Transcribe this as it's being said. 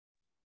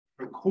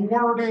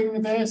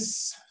recording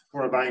this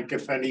for like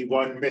if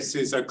anyone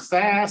misses a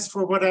class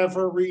for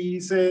whatever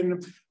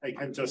reason, I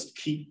can just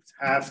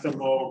have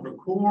them all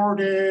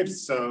recorded.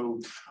 So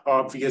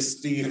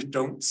obviously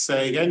don't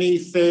say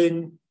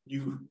anything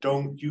you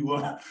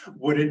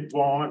wouldn't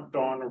want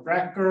on a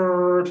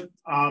record.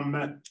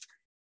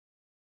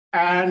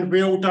 And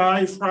we'll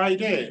dive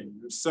right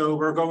in. So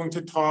we're going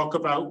to talk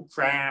about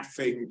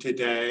graphing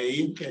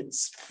today.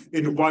 It's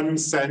in one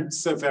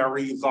sense a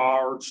very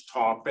large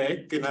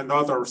topic. In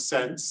another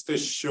sense,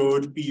 this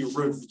should be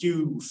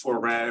review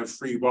for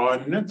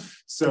everyone.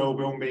 So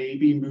we'll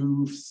maybe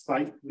move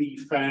slightly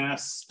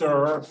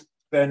faster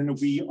than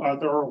we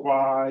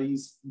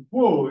otherwise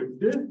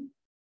would.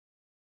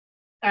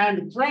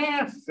 And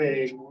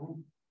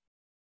graphing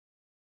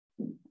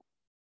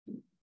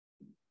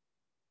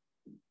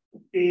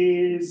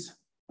is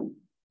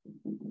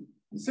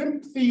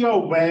simply a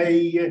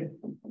way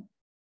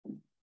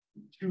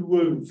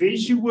to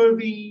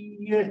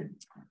visually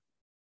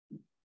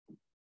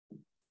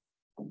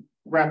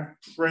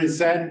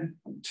represent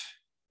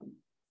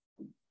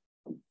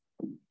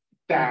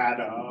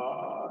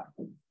data.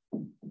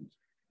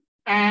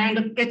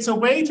 And it's a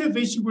way to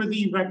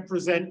visually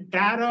represent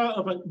data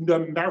of a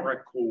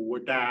numerical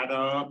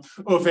data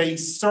of a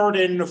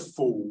certain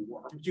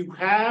form. You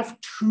have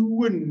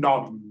two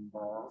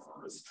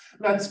numbers.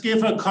 Let's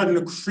give a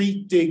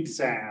concrete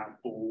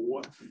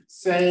example.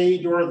 Say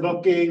you're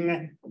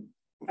looking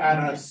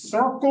at a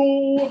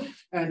circle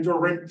and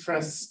you're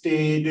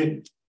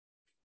interested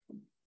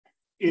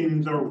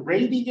in the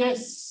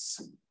radius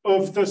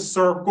of the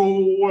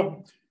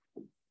circle,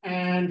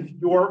 and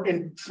you're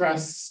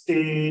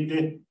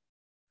interested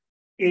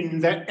in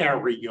the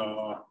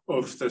area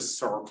of the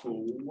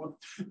circle.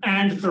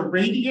 And the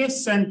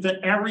radius and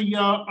the area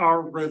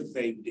are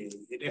related.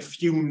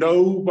 If you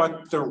know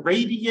what the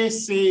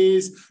radius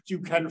is, you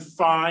can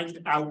find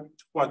out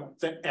what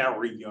the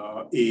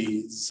area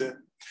is.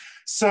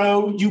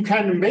 So you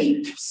can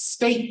make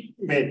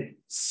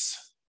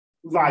statements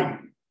like,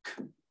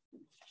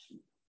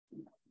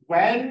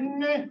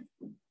 when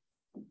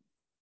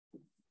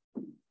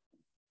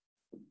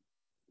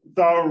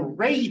the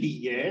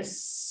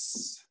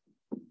radius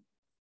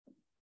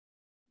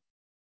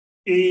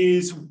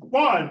is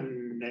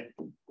 1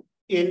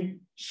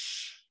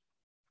 inch,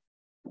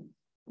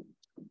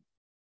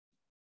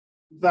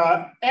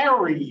 the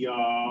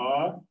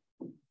area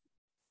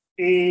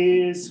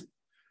is,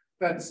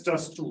 let's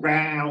just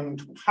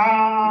round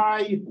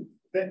pi,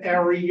 the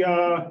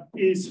area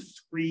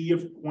is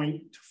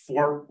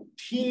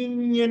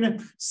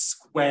 3.14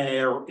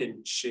 square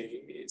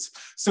inches.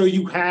 So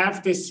you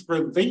have this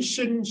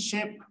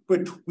relationship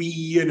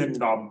between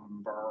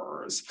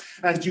numbers,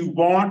 and you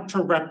want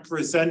to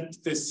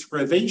represent this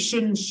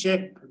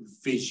relationship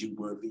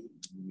visually.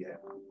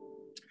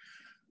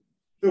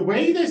 The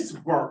way this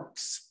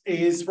works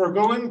is we're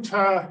going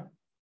to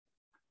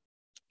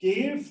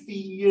give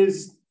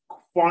these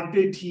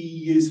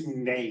quantities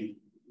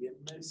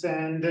names,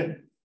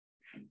 and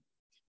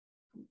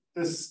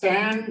the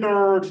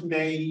standard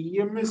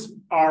names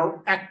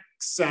are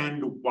X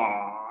and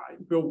Y.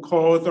 We'll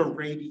call the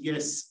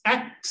radius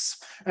X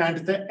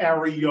and the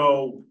area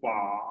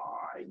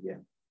Y.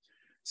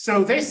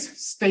 So this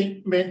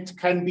statement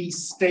can be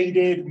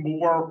stated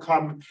more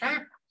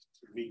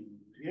compactly.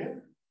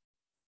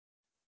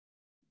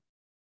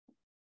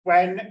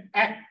 When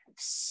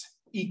X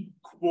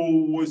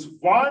equals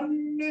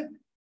 1,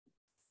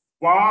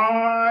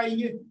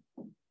 Y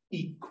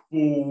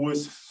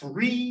equals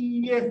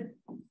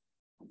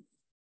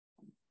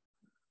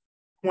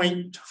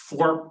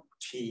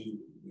 3.14.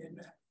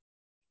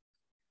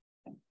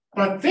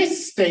 But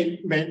this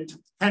statement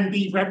can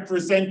be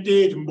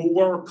represented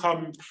more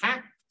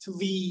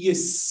compactly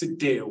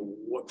still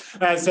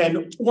as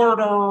an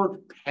ordered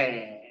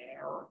pair.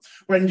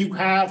 When you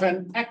have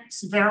an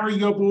X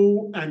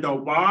variable and a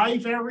Y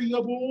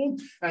variable,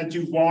 and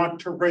you want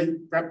to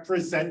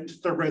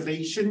represent the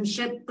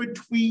relationship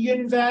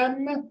between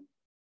them,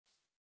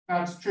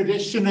 that's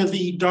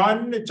traditionally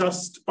done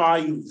just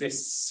by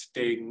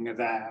listing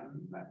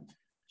them.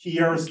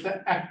 Here's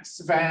the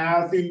X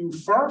value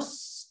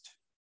first,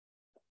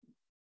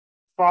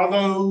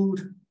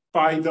 followed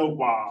by the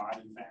Y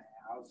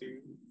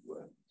value.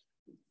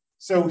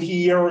 So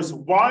here's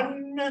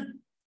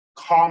 1,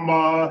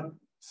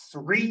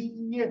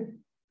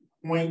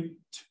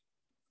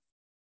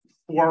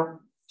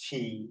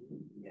 3.14.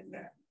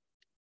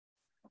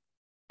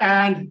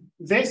 And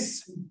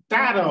this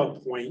data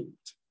point,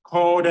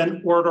 called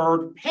an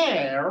ordered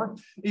pair,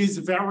 is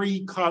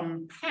very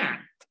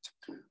compact.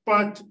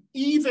 But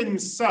even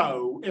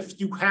so, if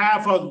you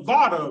have a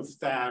lot of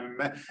them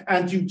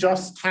and you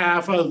just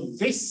have a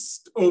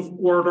list of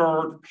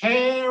ordered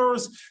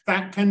pairs,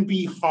 that can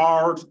be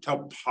hard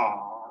to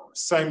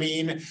parse. I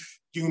mean,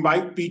 You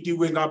might be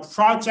doing a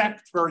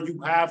project where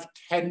you have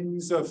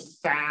tens of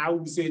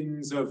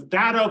thousands of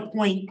data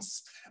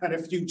points. And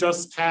if you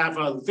just have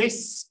a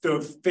list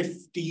of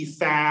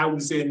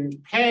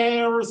 50,000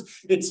 pairs,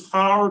 it's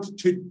hard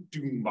to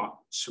do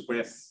much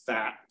with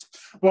that.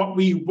 What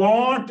we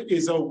want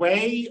is a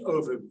way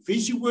of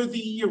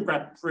visually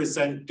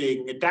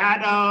representing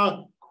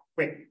data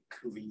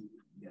quickly.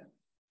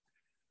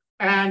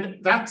 And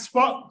that's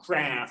what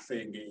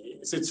graphing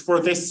is. It's for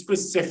this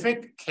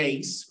specific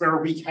case where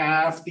we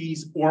have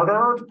these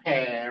ordered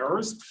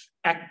pairs,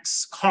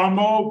 X,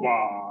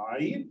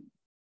 Y.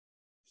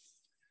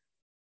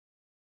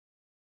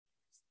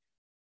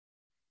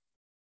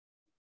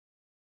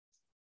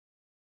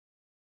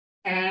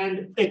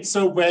 And it's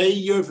a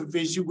way of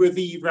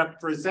visually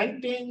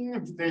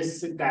representing this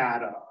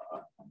data.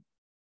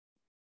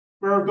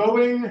 We're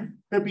going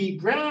to be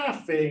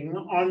graphing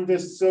on the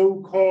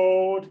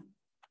so-called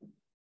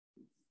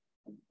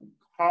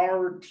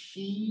Cartesian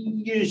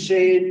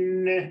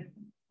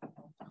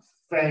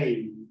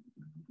plane.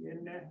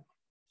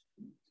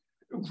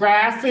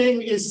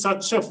 Graphing is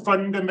such a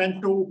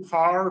fundamental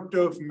part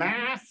of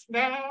math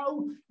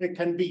now. It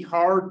can be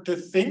hard to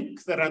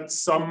think that at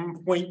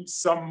some point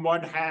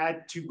someone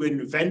had to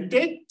invent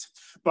it,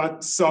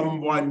 but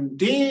someone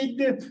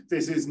did.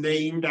 This is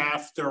named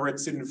after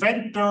its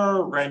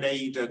inventor,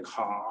 René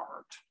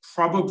Descartes.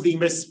 Probably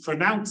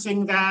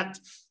mispronouncing that.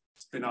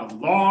 It's been a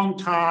long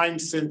time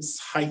since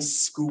high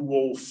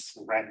school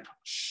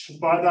French,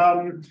 but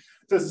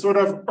the sort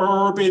of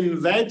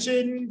urban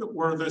legend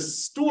or the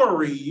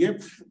story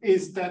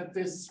is that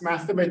this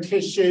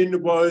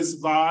mathematician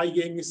was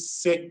lying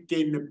sick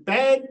in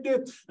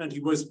bed and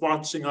he was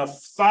watching a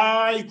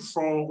fly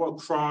crawl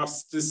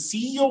across the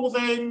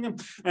ceiling,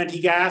 and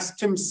he asked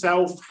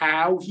himself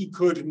how he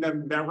could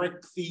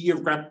numerically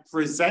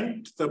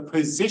represent the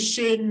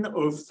position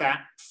of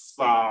that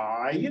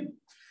fly.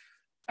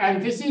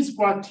 And this is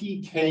what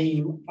he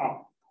came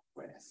up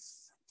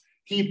with.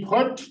 He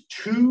put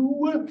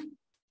two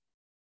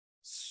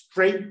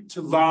straight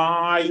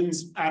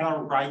lines at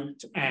a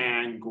right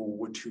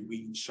angle to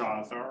each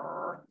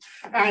other.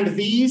 And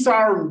these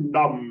are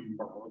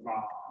number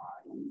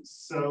lines.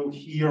 So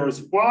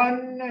here's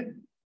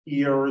 1,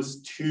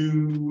 here's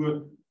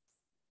 2,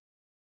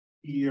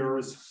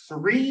 here's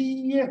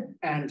 3,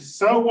 and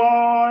so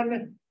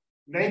on.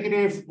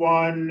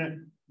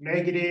 -1,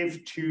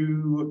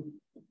 -2,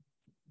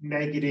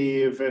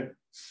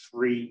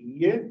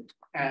 -3,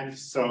 and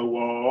so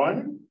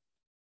on.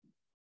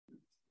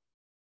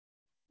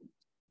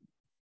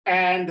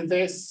 And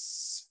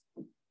this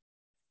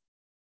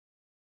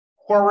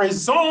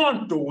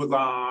horizontal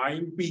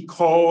line we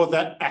call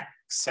the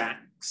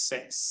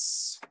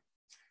x-axis.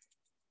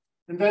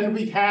 And then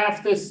we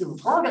have this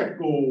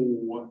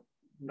vertical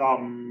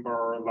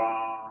number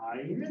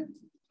line.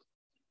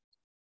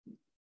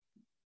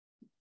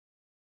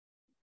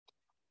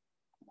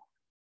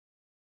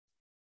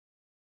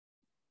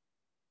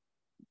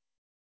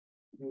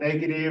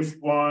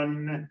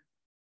 -1,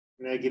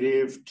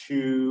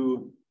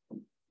 -2,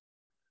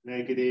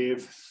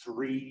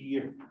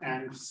 -3,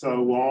 and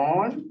so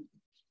on.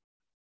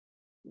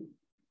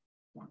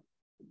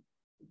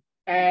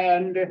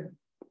 And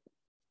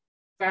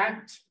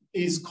that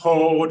is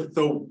called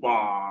the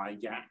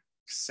y-axis.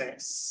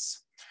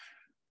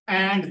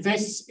 And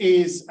this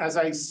is, as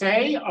I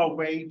say, a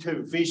way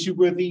to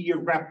visually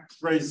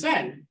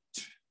represent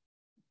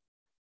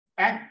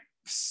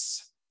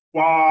x,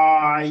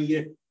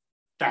 y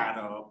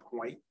data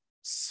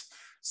points.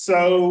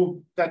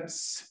 So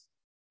let's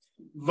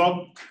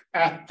look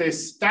at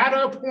this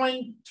data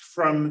point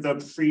from the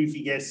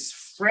previous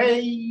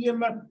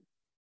frame,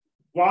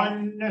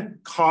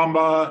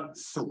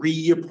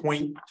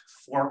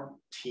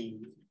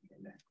 1,3.14.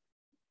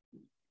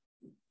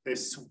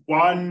 This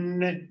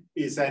 1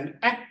 is an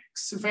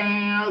x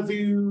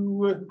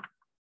value.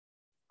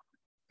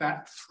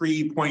 That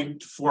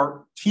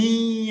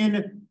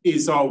 3.14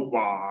 is a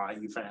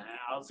y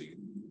value.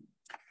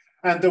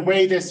 And the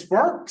way this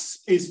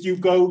works is you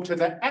go to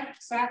the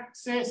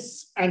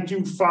x-axis and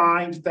you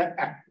find the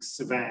x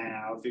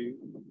value.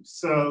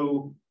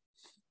 So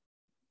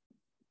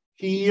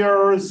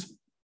here's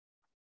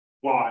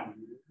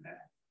 1.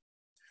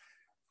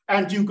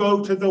 And you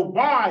go to the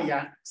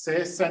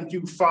y-axis and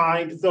you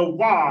find the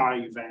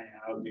y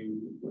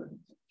value.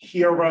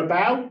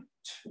 Hereabout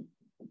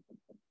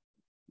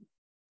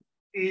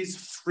is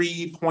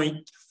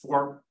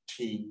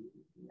 3.14.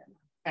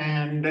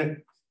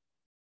 And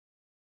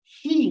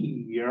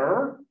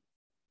here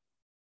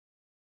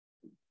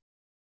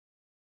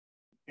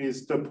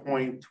is the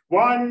point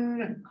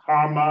 1,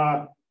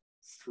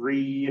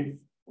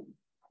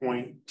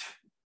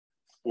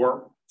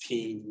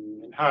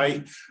 3.14.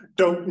 I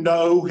don't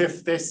know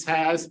if this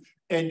has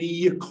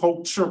any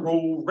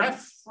cultural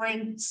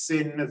reference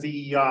in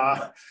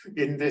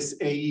this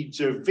age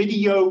of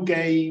video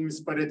games,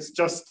 but it's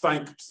just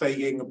like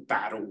playing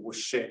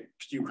Battleship.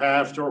 You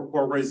have your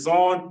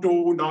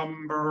horizontal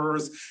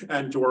numbers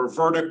and your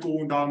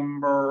vertical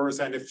numbers,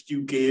 and if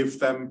you give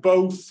them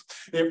both,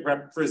 it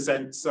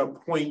represents a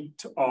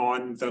point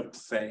on the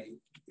plane.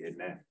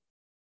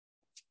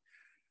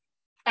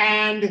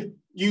 And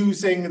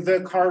using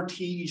the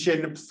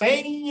Cartesian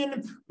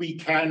plane, we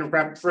can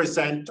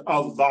represent a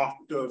lot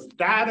of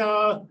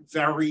data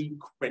very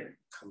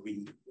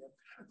quickly.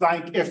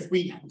 Like if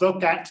we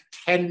look at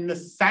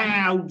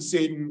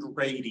 10,000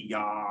 radii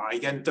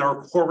and their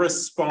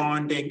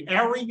corresponding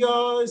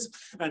areas,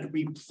 and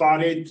we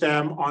plotted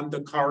them on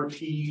the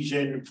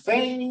Cartesian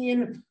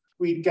plane,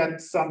 we'd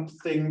get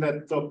something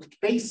that looked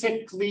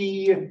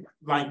basically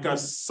like a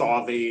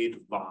solid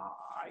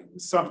line,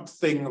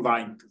 something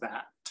like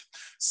that.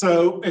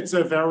 So it's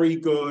a very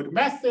good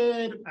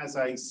method, as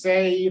I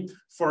say,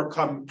 for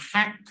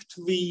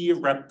compactly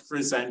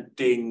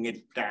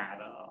representing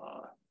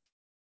data.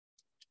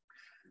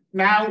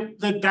 Now,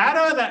 the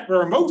data that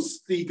we're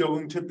mostly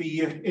going to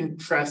be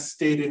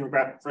interested in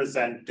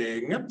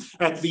representing,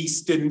 at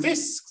least in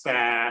this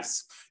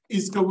class,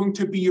 is going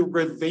to be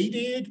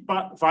related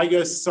but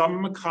via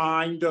some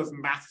kind of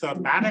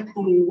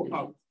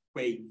mathematical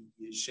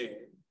equation.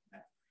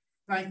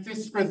 Like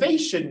this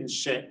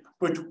relationship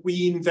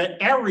between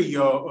the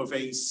area of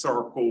a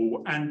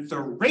circle and the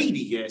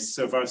radius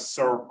of a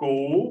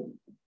circle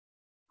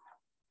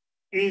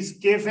is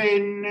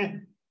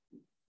given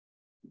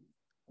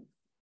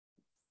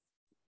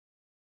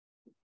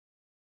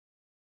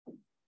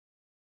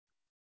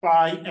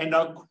by an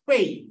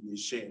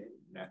equation.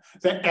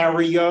 The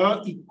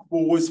area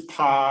equals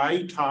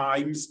pi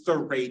times the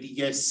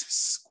radius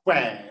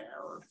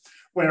squared,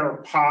 where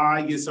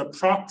pi is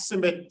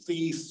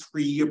approximately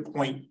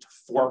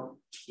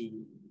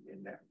 3.14.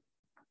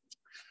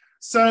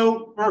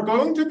 So we're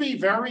going to be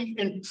very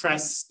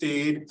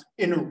interested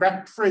in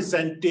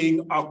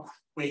representing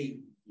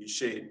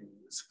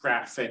equations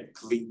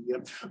graphically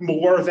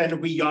more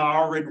than we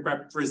are in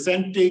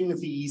representing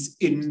these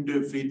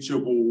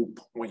individual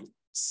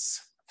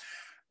points.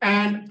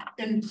 And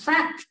in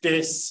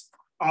practice,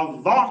 a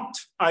lot,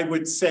 I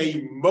would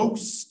say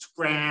most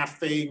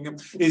graphing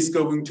is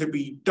going to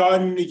be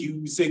done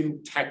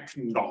using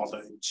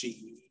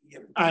technology.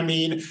 I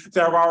mean,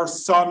 there are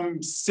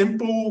some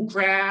simple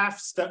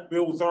graphs that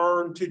we'll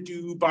learn to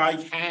do by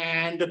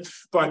hand,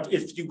 but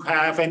if you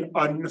have an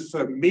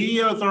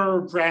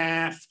unfamiliar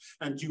graph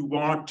and you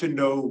want to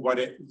know what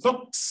it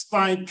looks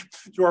like,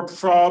 you're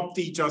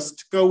probably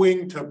just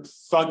going to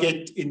plug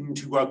it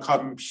into a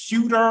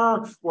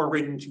computer or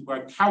into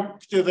a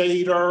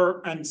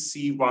calculator and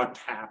see what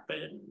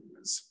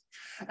happens.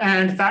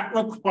 And that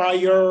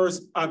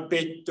requires a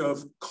bit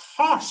of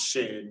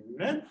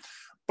caution.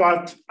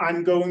 But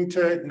I'm going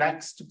to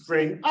next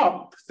bring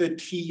up the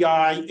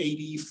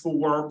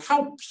TI-84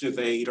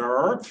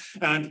 calculator,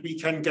 and we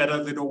can get a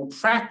little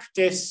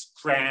practice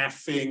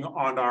graphing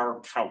on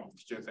our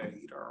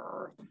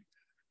calculator.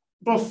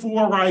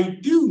 Before I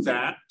do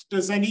that,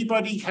 does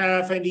anybody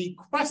have any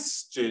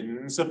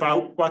questions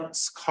about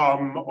what's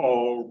come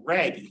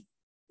already?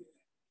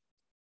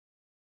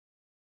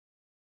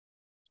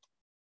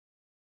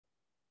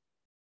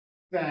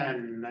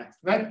 Then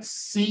let's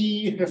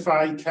see if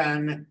I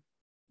can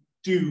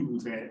do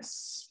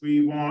this.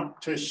 We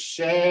want to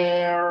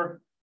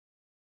share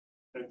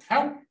the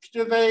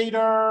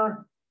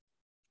calculator.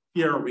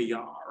 Here we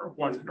are,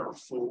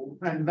 wonderful.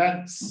 And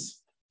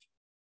that's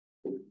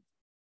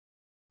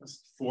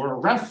just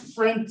for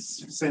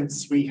reference,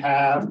 since we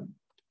have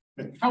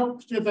the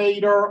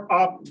calculator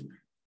up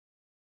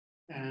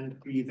and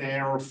we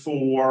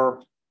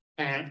therefore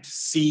can't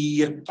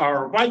see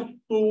our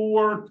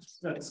whiteboard,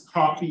 let's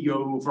copy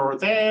over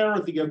there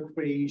the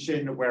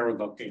equation we're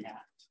looking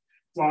at.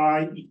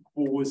 Y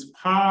equals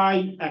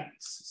pi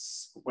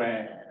x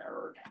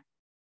squared.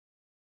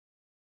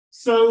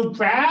 So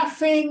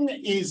graphing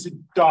is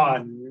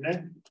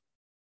done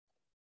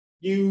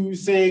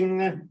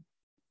using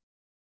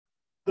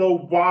the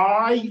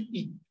y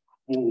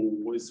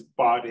equals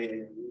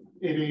button.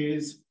 It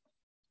is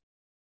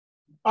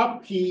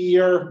up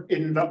here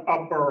in the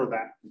upper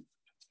left.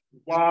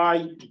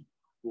 Y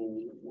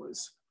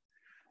equals.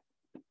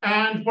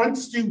 And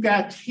once you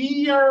get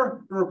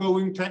here, you're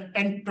going to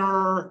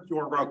enter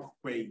your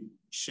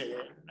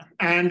equation.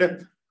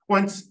 And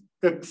once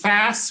the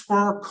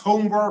classwork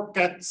homework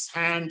gets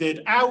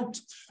handed out,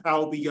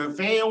 I'll be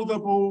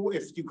available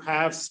if you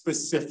have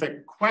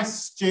specific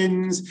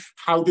questions.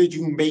 How did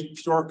you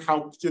make your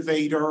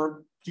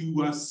calculator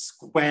do a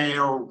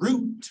square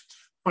root?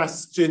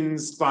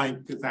 Questions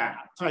like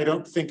that. I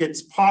don't think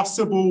it's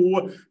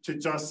possible to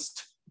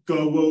just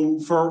go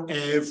over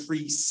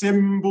every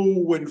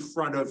symbol in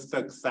front of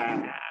the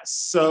class.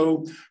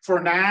 So for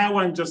now,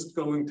 I'm just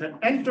going to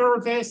enter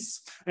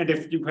this. And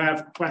if you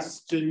have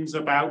questions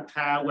about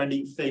how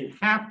anything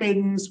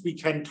happens, we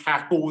can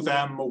tackle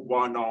them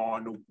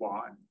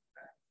one-on-one.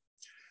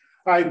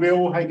 I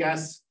will, I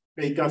guess,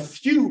 make a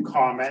few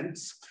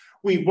comments.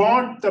 We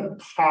want the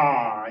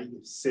pi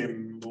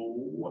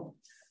symbol.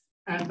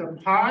 And the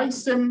pi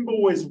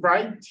symbol is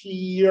right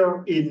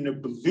here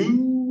in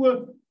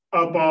blue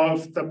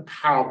above the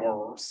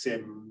power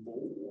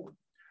symbol.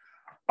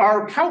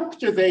 Our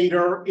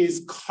calculator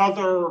is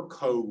color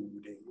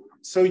coding.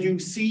 So you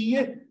see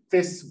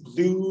this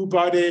blue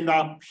button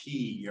up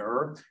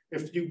here.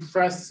 If you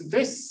press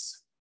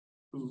this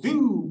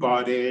blue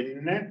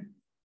button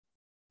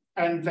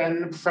and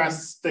then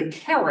press the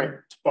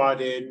caret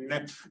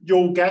button,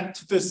 you'll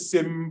get the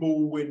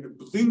symbol in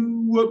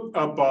blue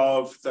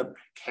above the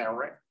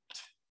caret.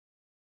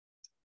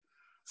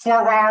 For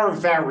our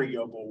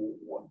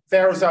variable,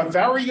 there's a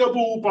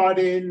variable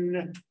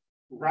button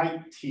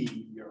right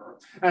here.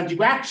 And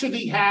you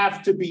actually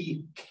have to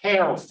be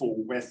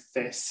careful with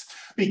this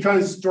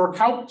because your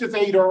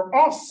calculator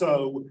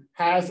also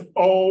has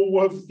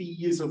all of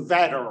these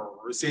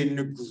letters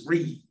in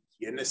green.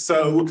 And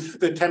so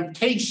the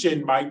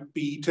temptation might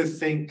be to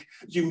think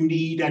you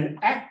need an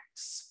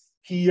X.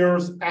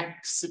 Here's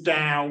X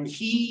down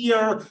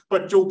here,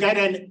 but you'll get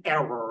an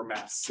error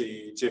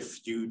message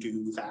if you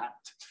do that.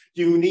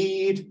 You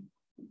need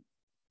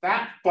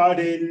that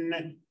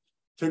button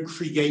to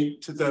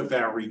create the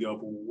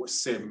variable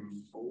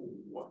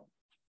symbol.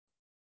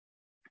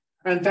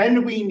 And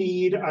then we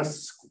need a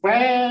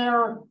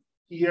square.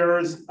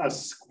 Here's a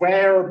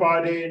square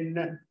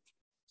button.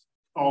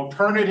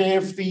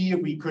 Alternatively,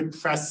 we could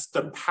press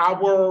the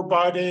power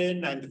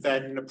button and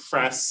then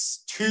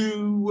press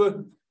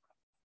 2.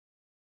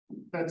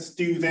 Let's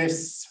do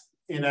this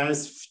in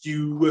as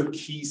few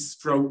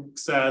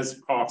keystrokes as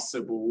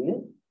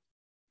possible.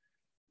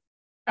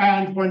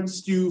 And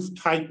once you've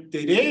typed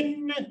it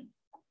in,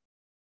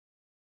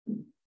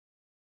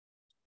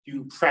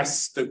 you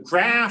press the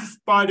graph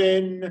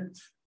button,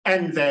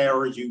 and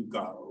there you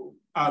go,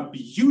 a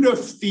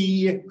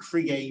beautifully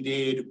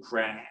created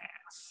graph.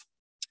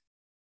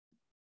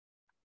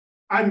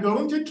 I'm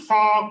going to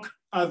talk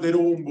a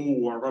little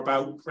more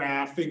about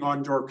graphing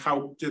on your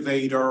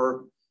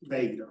calculator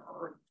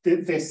later,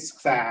 this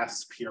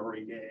class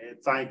period.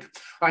 Like,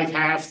 I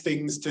have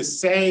things to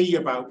say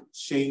about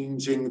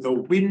changing the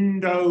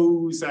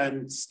windows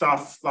and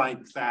stuff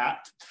like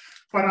that.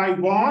 But I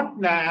want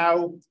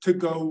now to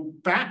go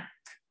back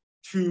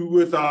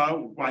to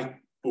the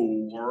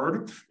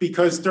whiteboard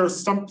because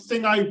there's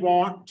something I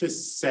want to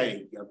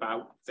say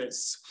about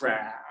this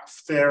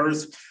graph.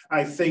 There's,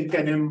 I think,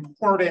 an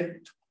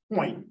important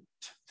point.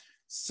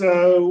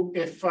 So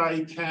if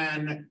I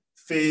can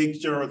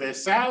figure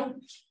this out,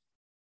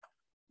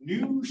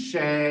 new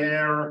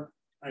share,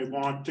 I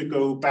want to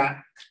go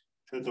back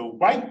to the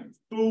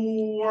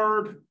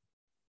whiteboard.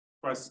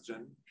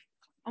 Question.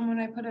 And when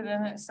I put it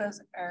in, it says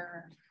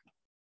error.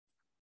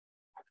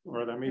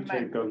 Or let me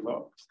take a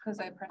look. Because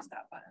I pressed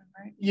that button,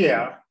 right?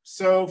 Yeah,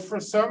 so for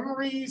some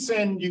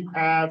reason you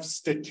have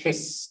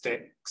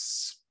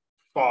statistics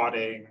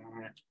plotting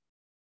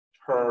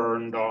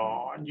turned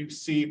on. You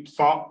see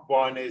plot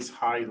 1 is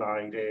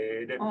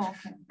highlighted. Oh,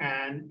 okay.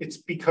 And it's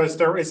because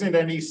there isn't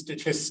any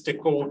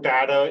statistical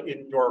data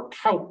in your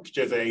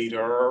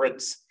calculator.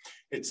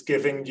 It's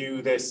giving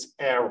you this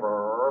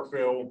error.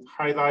 We'll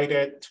highlight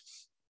it,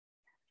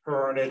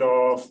 turn it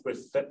off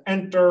with the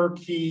Enter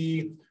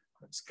key.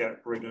 Let's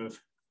get rid of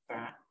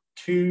that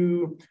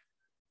too.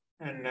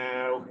 And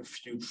now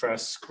if you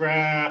press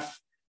graph,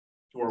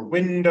 your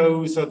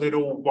window's a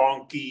little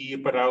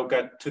wonky, but I'll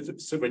get to the,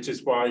 which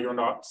is why you're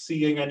not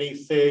seeing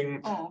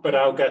anything, but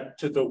I'll get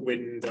to the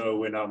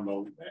window in a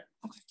moment.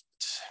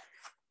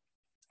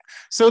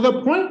 So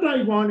the point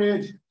I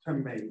wanted to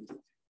make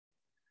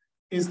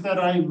is that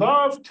I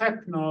love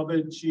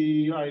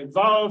technology. I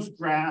love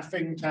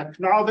graphing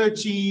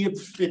technology.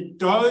 It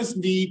does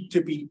need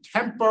to be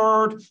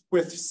tempered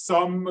with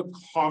some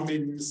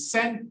common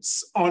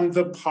sense on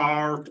the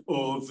part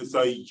of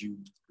the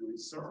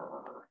user.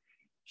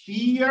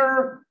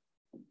 Here,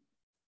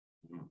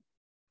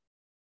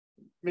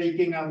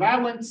 making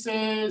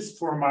allowances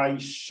for my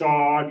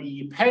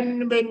shoddy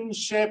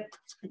penmanship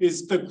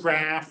is the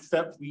graph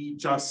that we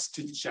just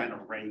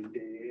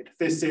generated.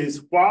 This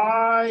is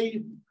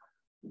y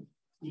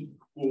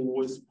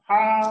equals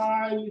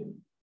pi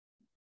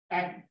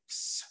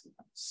x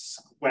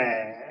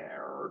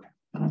squared.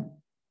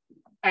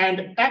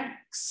 And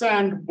x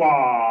and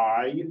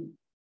y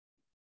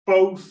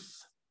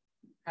both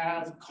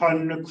have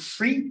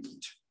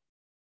concrete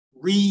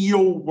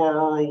real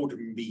world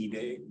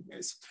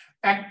meanings.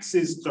 X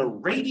is the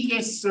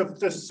radius of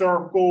the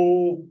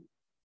circle,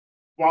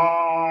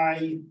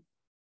 y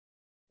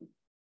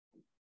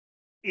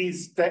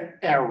is the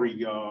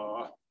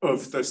area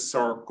of the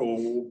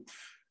circle.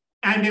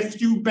 And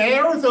if you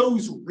bear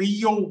those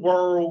real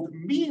world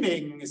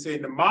meanings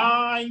in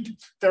mind,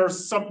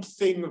 there's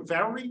something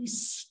very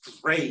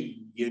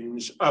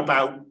strange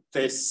about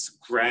this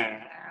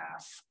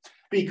graph.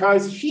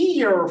 Because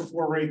here,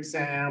 for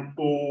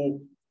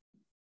example,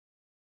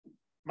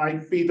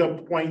 might be the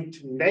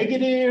point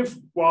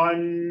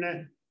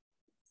 -1,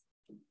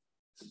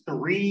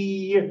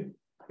 3.5,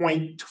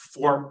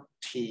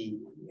 3.14.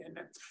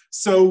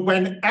 So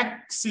when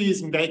x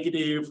is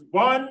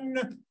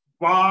 -1,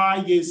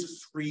 y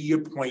is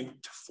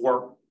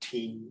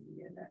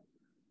 3.14.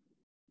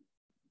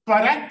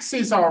 But x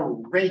is our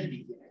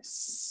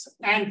radius,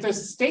 and the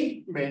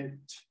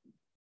statement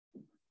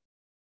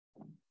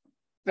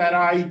that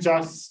I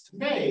just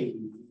made,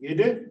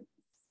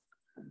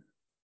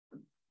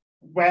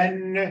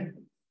 when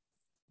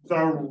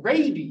the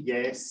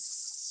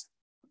radius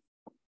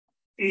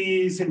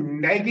is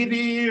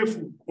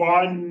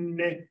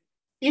 -1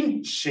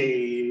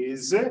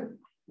 inches,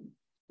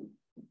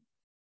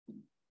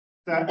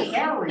 the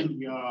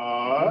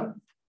area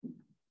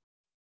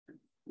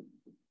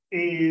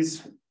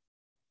is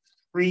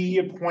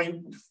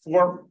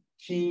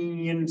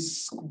 3.14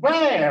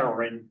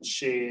 square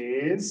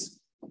inches.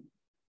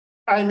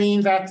 I mean,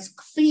 that's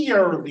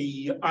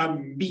clearly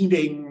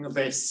meaning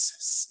this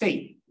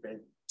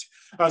statement.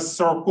 A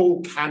circle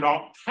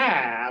cannot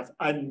have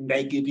a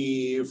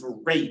negative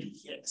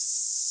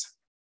radius.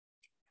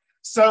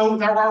 So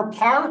there are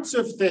parts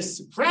of this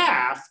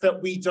graph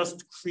that we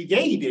just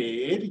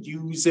created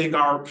using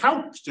our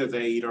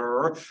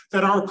calculator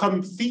that are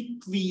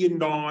completely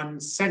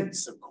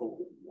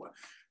nonsensical.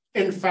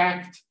 In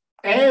fact,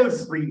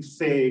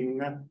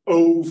 everything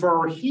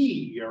over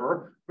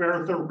here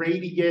where the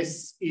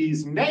radius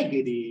is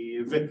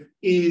negative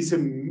is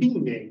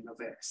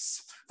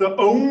meaningless. The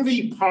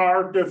only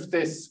part of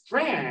this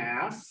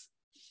graph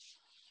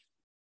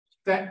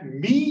that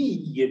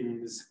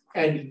means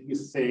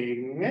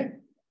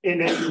anything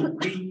in a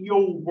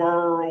real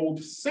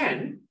world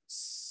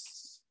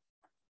sense,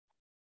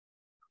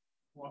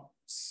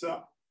 what's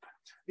up?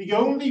 The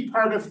only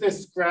part of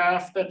this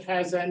graph that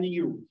has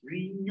any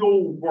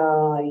real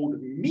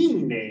world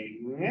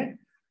meaning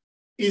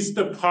is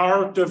the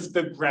part of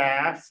the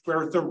graph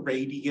where the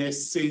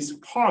radius is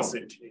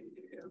positive.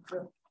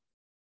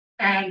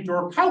 And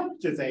your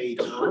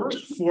calculator,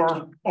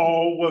 for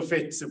all of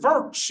its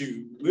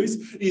virtues,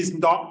 is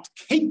not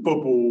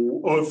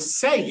capable of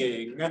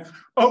saying,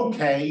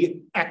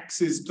 okay,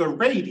 x is the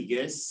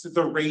radius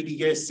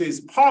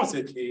is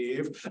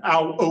positive,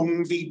 I'll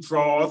only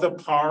draw the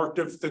part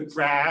of the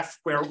graph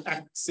where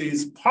x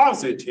is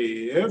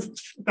positive.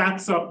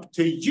 That's up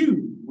to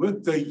you,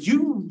 the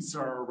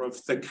user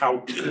of the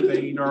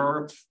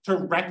calculator, to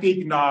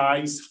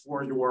recognize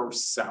for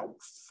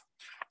yourself.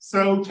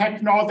 So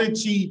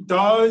technology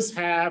does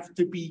have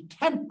to be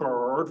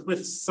tempered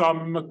with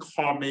some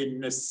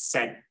common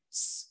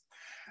sense.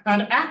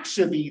 And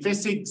actually,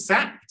 this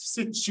exact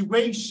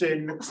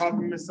situation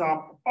comes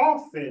up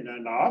often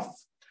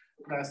enough,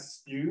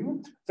 bless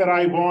you, that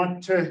I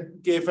want to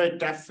give a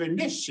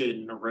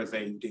definition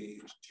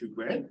related to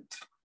it,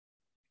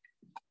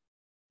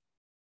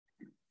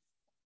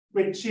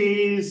 which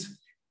is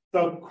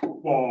the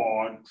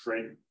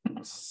quadrants.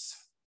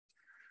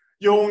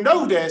 You'll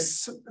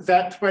notice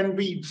that when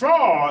we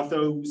draw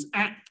those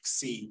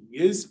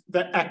axes,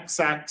 the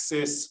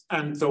x-axis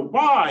and the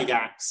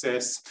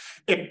y-axis,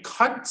 it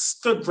cuts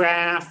the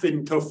graph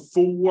into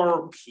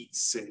 4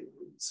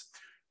 pieces.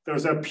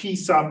 There's a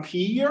piece up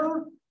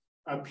here,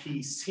 a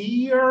piece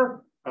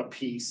here, a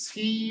piece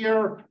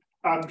here,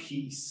 a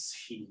piece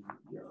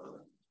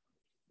here.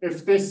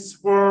 If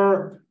this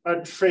were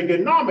a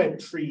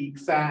trigonometry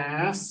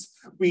class,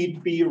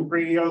 we'd be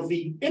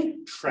really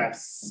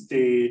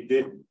interested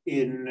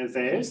in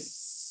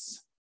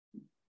this.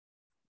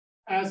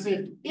 As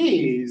it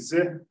is,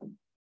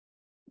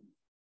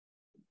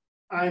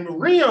 I'm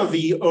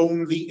really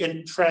only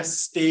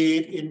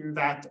interested in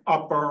that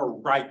upper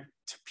right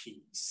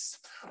piece.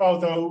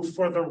 Although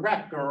for the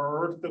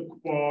record, the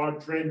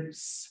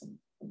quadrants,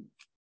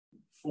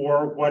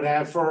 for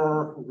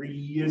whatever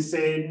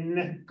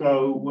reason,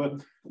 go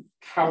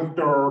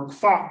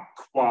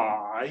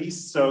counterclockwise.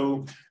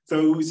 So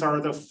those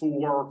are the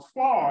 4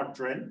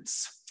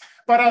 quadrants.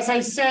 But as I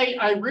say,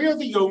 I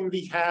really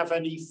only have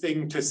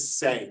anything to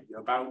say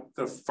about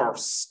the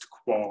first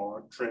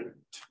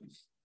quadrant.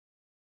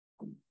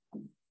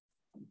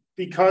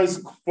 Because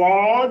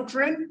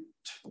quadrant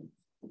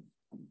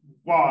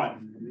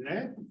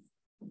 1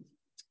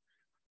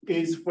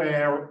 is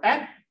where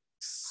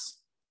x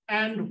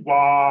and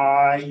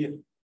y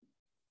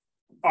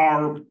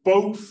are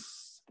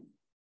both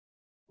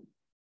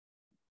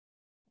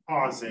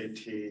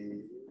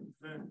positive.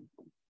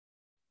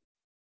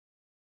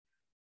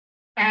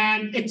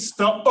 And it's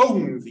the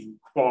only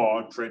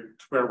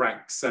quadrant where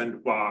x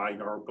and y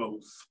are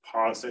both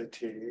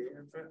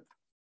positive.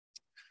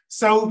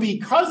 So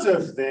because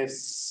of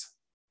this,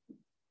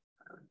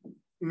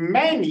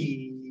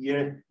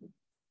 many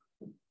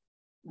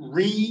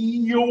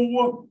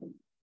real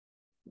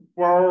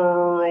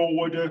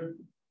world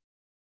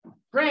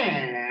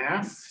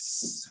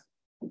graphs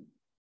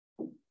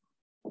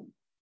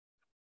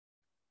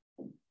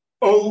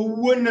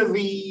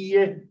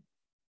only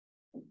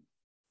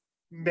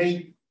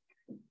make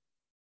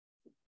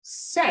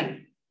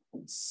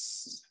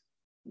sense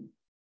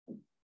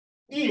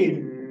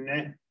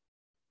in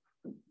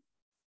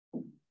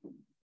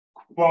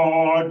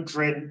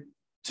quadrant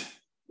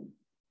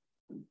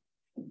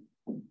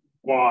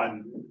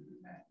 1.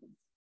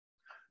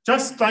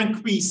 Just like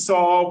we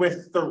saw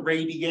with the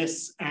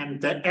radius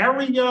and the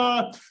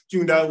area,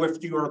 you know,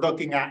 if you are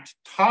looking at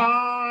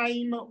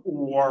time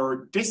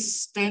or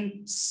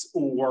distance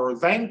or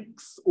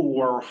length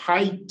or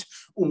height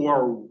or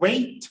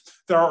weight,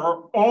 there are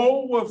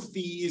all of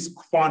these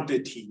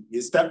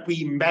quantities that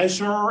we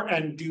measure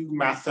and do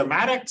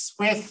mathematics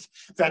with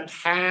that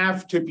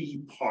have to be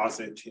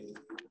positive.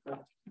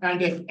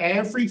 And if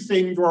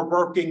everything you're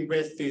working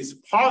with is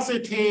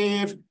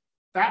positive,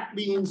 that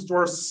means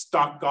you're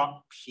stuck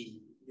up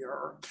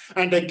here.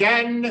 And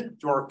again,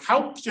 your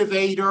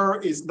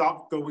calculator is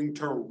not going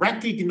to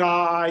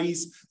recognize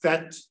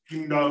that,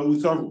 you know,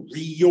 the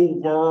real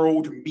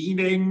world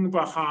meaning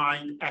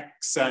behind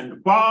X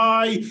and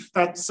Y.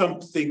 That's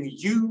something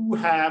you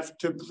have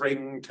to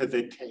bring to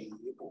the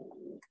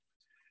table.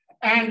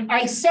 And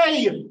I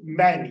say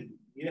many,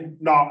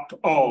 not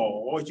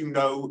all, you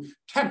know,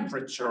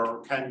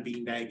 temperature can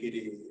be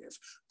negative,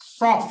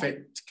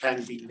 profit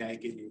can be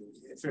negative.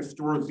 If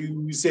you're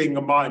losing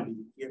money,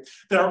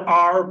 there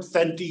are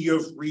plenty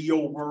of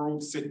real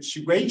world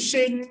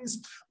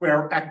situations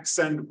where X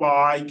and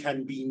Y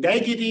can be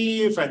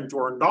negative and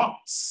you're not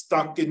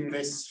stuck in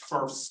this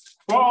first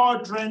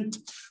quadrant,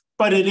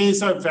 but it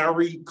is a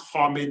very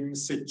common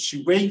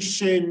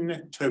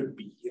situation to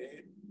be in.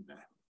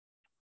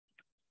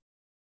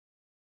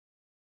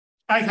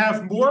 I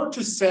have more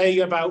to say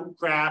about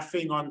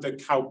graphing on the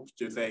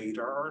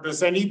calculator.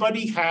 Does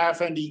anybody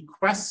have any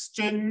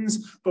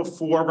questions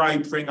before I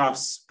bring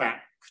us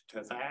back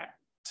to that?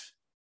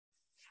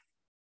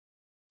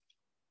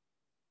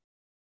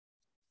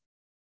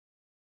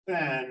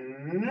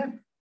 Then,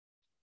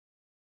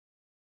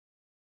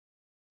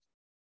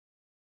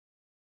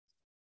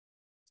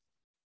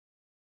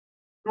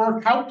 your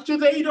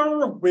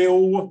calculator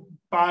will,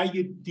 by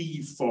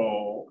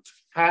default,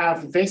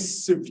 have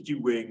this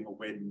viewing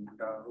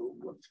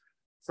window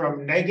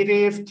from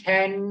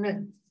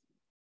 -10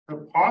 to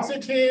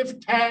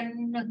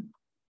 +10,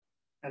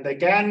 and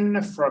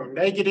again from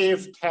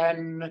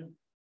 -10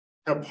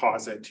 to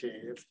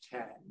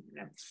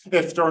 +10.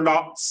 If you're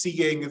not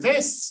seeing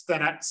this,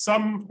 then at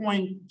some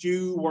point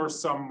you or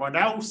someone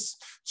else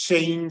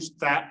changed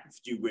that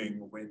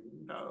viewing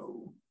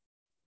window.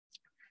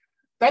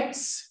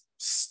 Let's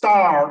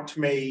start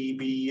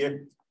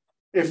maybe.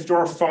 If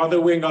you're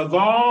following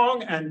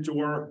along and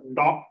you're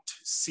not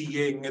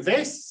seeing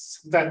this,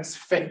 let's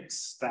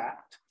fix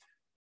that.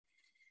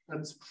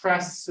 Let's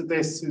press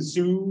this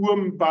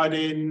zoom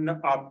button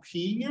up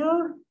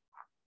here.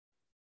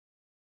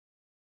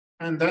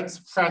 And let's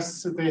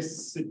press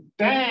this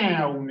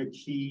down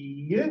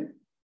key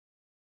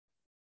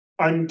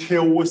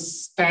until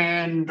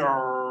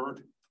standard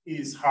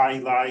is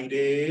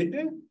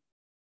highlighted.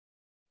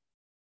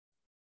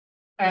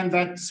 And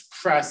let's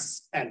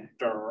press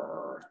enter.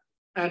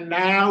 And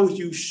now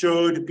you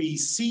should be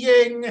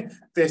seeing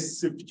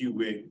this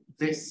viewing,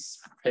 this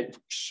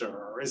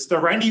picture. Is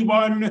there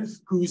anyone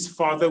who's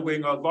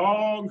following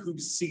along,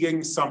 who's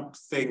seeing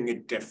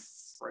something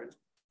different?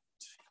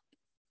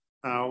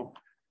 Now,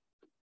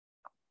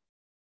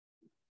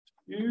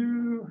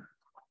 you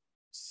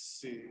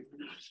see.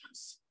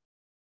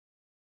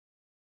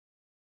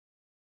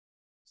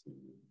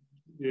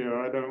 Yeah,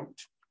 I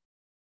don't.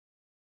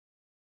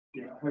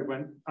 Yeah,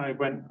 I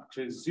went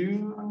to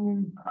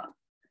Zoom.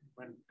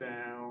 Went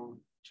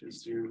down to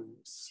Zoom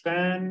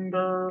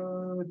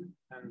standard,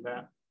 and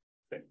that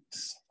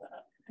fixed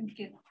that. Thank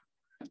you.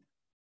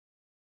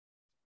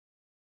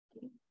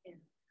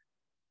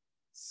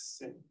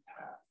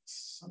 Syntax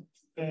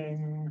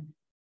something.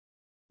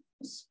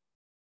 Let's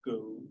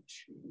go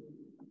to,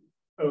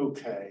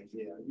 okay,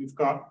 yeah, you've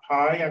got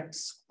pi x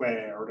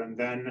squared, and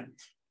then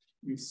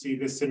you see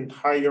this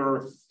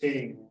entire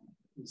thing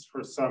is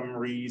for some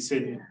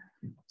reason.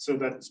 So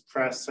let's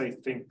press, I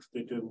think,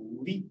 the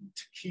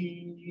delete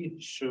key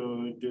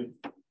should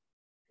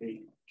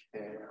take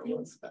care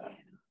of that.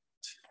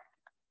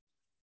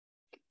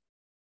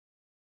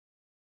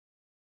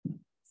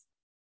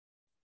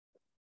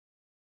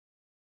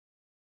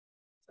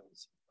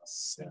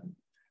 Syntax.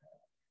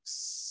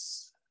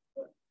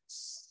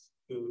 Let's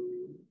go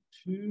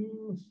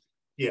to,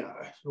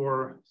 yeah,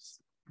 or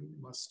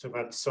must have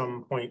at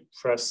some point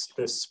pressed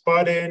this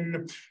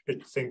button.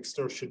 It thinks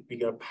there should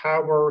be a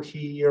power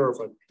here,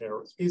 but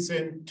there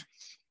isn't.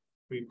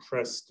 We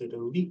press the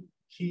delete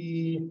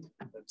key.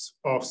 Let's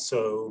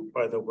also,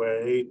 by the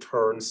way,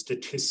 turn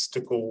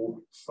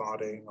statistical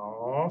plotting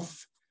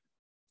off.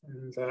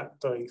 And that,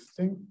 I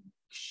think,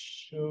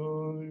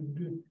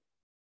 should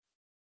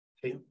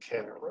take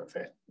care of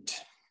it.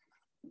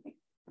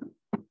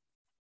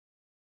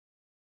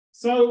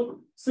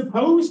 So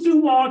suppose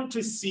you want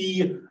to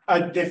see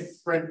a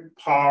different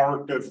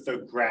part of the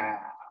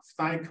graph.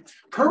 Like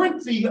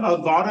currently, a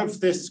lot of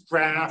this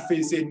graph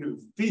is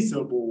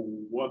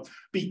invisible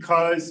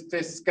because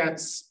this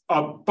gets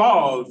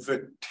above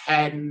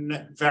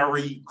 10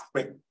 very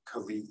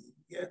quickly.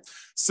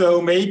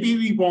 So maybe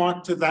we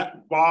want to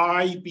let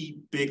y be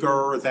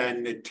bigger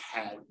than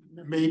 10.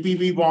 Maybe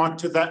we want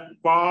to let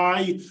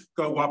y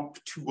go up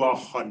to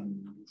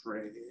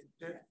 100.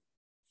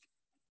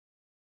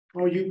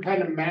 Or you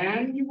can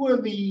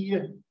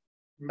manually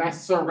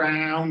mess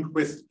around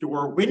with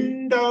your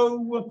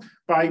window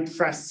by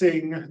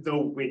pressing the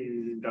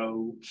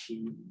window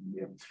key.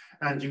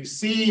 And you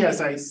see,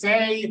 as I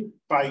say,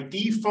 by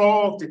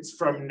default, it's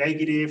from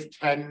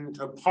 -10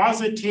 to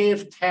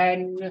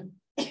 +10,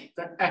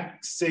 the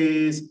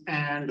x's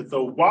and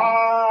the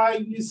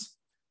y's.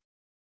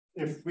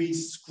 If we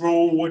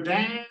scroll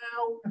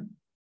down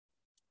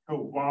to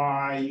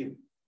y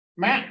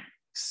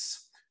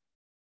max,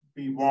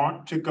 we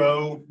want to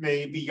go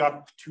maybe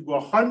up to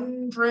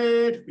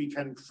 100. We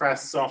can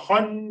press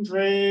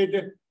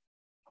 100.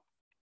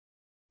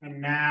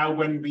 And now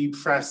when we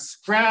press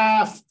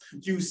graph,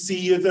 you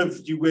see the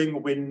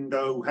viewing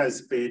window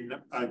has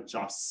been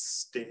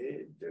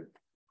adjusted.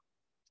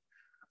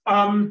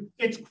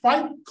 It's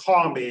quite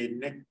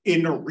common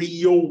in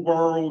real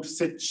world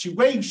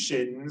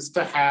situations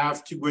to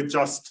have to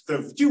adjust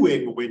the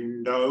viewing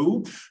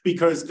window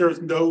because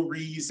there's no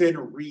reason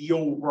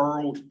real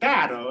world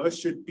data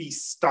should be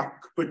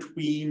stuck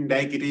between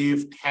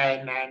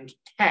 -10 and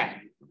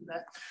 10.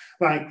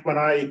 Like when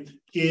I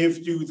give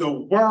you the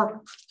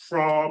work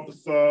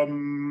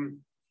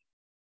problem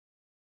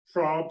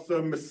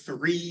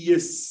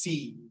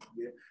 3C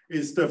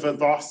is the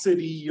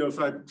velocity of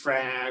a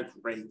drag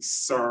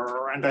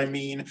racer. And I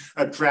mean,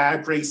 a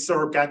drag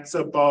racer gets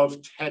above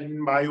 10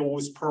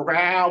 miles per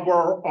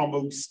hour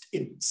almost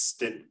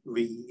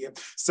instantly.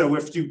 So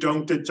if you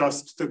don't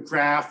adjust the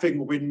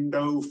graphing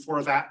window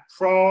for that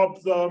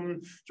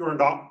problem, you're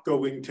not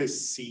going to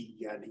see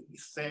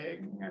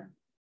anything.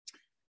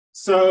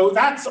 So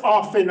that's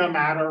often a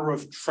matter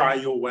of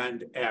trial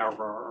and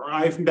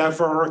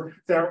error.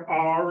 There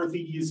are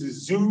these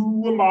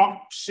zoom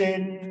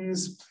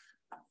options,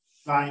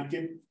 like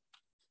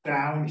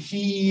down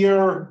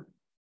here,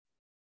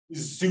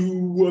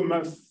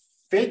 zoom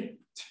fit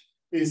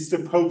is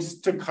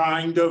supposed to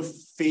kind of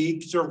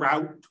figure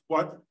out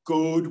what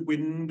good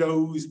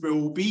windows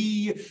will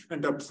be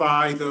and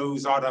apply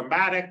those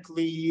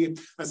automatically.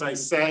 As I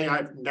say,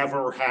 I've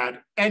never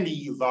had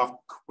any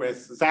luck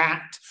with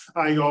that.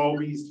 I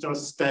always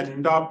just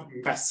end up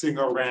messing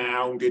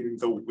around in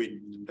the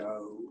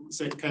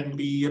windows. It can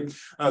be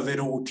a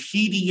little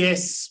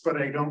tedious, but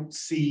I don't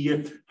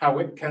see how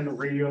it can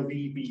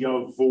really be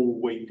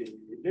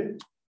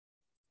avoided.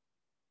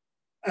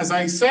 As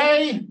I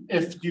say,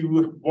 if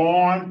you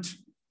want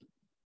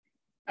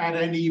at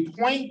any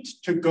point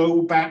to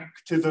go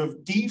back to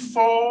the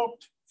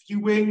default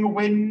viewing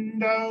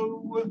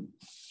window,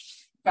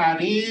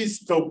 that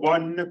is the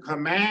one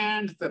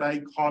command that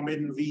I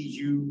commonly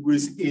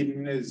use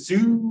in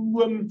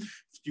Zoom.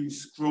 If you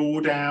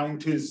scroll down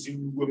to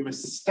Zoom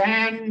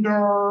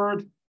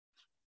standard,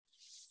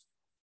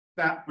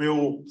 that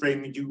will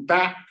bring you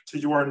back to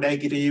your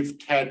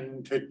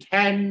 -10 to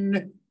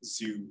 10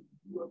 Zoom.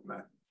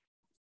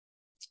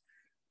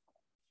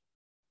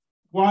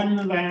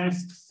 One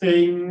last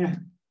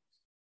thing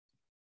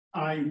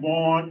I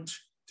want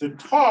to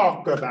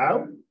talk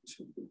about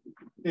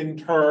in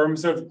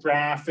terms of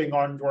graphing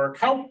on your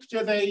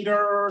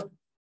calculator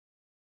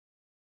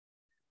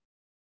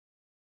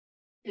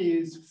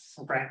is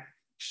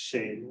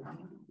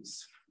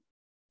fractions.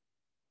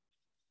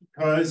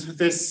 Because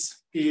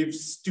this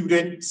gives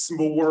students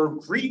more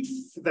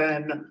grief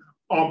than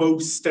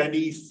almost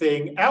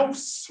anything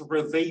else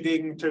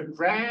relating to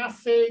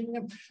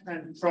graphing,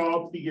 and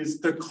probably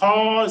is the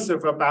cause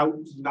of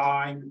about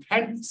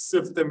 9/10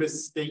 of the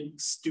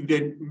mistakes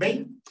students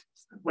make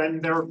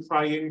when they're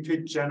trying to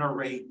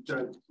generate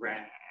a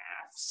graph.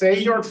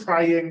 Say you're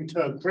trying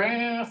to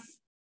graph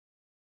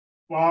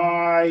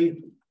y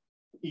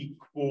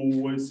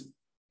equals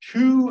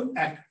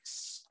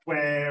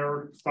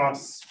 2x²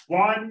 plus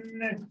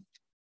 1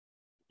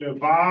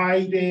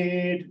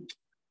 divided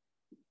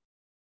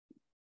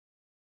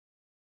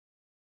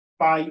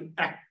by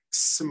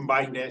x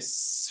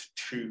minus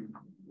 2.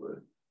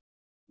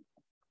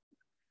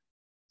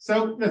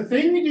 So the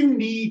thing you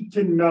need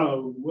to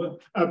know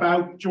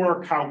about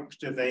your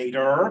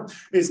calculator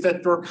is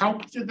that your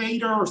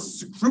calculator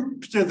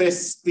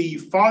scrupulously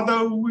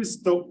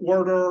follows the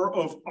order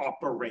of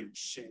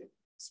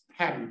operations,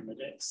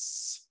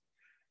 PEMDAS.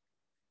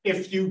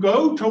 If you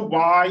go to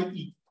y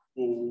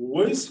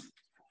equals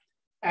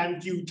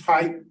and you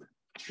type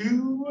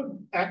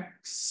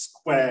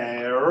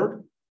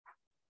 2x²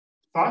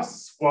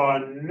 plus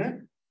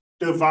 1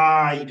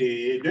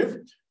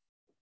 divided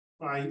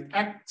by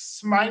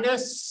x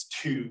minus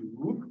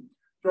 2,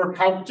 your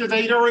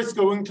calculator is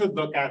going to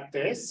look at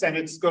this and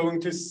it's going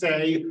to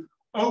say,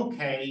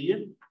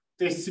 okay,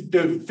 this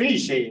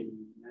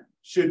division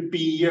should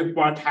be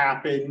what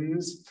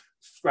happens.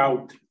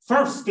 Well,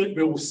 first it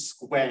will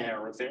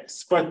square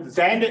this, but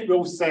then it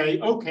will say,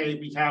 okay,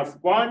 we have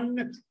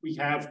 1, we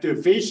have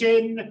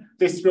division,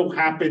 this will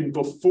happen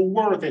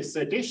before this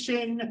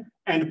addition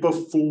and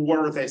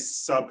before this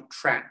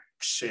subtraction.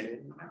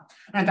 fraction.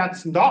 And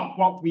that's not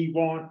what we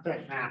want to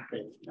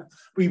happen.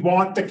 We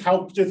want the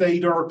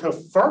calculator to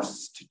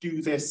first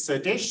do this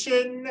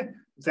addition,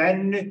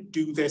 then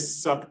do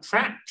this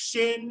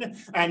subtraction,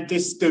 and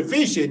this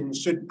division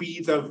should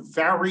be the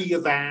very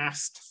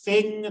last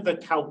thing the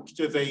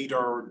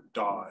calculator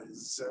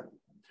does.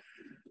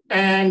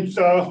 And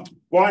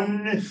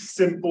one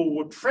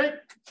simple trick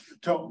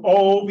to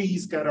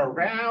always get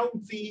around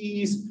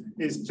these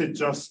is to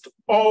just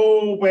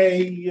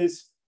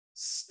always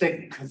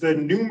stick the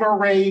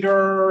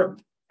numerator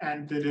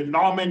and the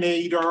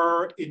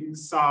denominator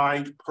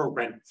inside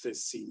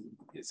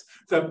parentheses,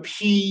 the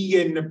P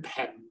in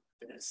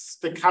parentheses.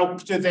 The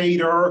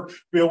calculator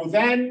will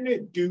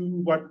then do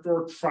what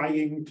we're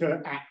trying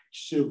to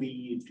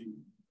actually do.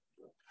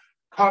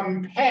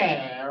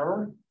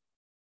 Compare,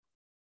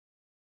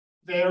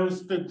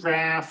 there's the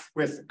graph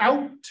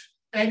without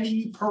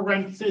any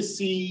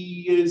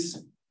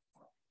parentheses.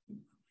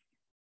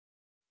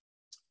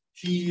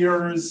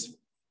 Here's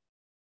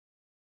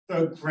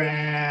the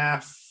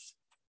graph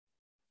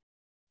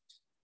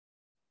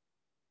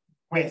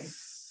with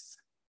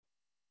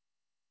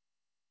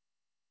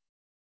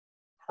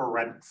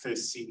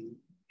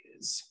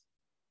parentheses.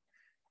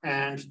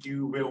 And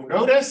you will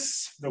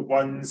notice the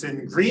ones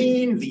in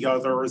green, the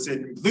others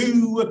in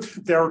blue,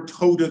 they're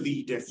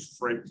totally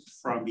different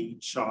from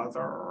each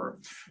other.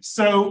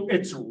 So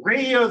it's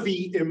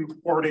really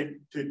important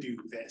to do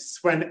this.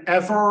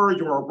 Whenever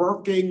you're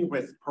working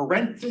with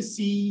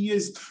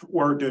parentheses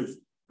or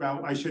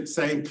well, I should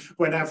say,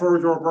 whenever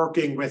you're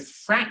working with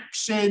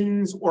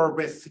fractions or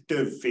with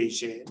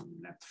division,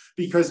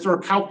 because your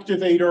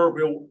calculator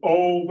will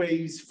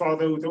always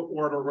follow the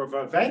order of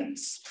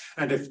events.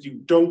 And if you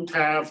don't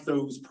have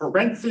those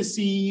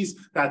parentheses,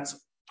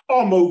 that's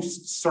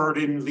almost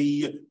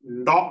certainly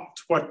not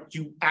what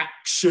you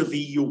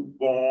actually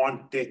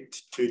want it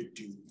to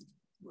do.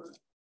 As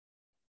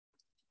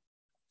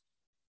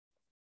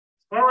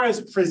far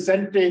as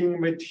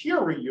presenting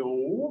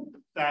material,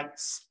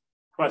 that's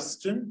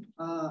question.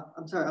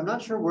 I'm sorry, I'm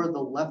not sure where the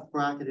left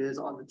bracket is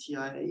on the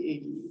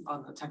TI-80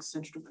 on the Texas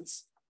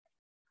Instruments.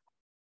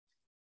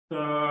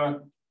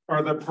 Are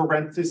the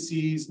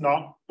parentheses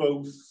not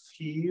both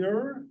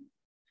here?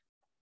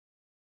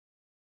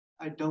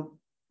 I don't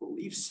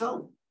believe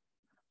so.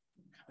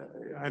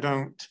 Okay, I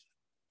don't.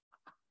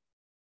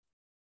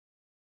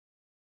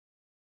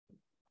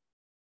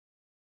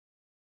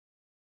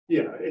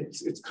 Yeah,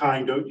 it's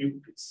kind of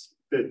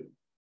the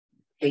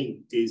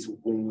paint is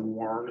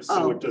worn,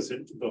 so it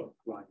doesn't look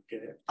like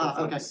it.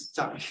 Okay,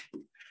 sorry.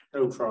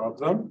 No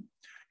problem.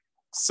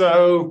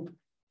 So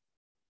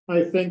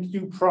I think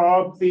you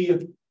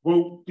probably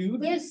won't do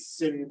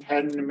this in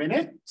 10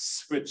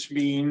 minutes, which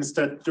means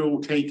that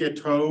you'll take it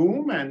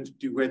home and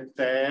do it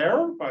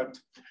there, but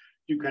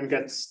you can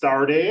get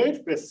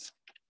started with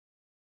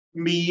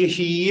me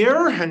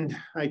here and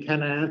I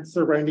can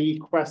answer any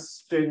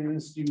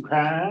questions you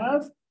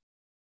have.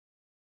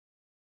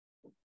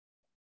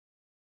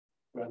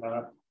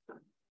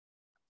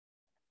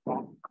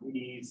 Plunk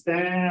these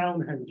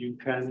down and you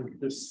can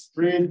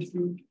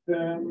distribute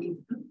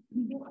them.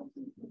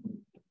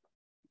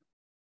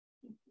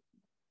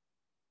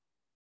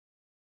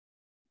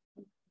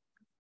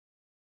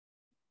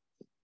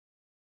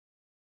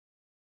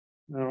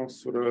 Now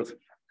sort of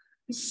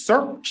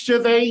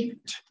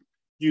circulate.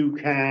 You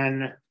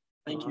can.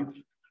 Thank you.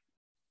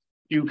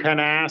 You can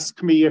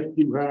ask me if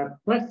you have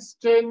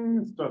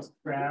questions, just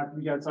grab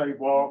me as I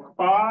walk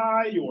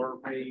by or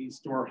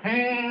raise your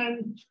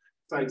hand.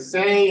 As I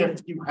say,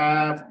 if you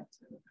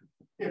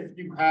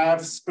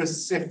have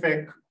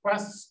specific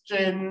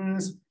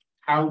questions,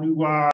 how do I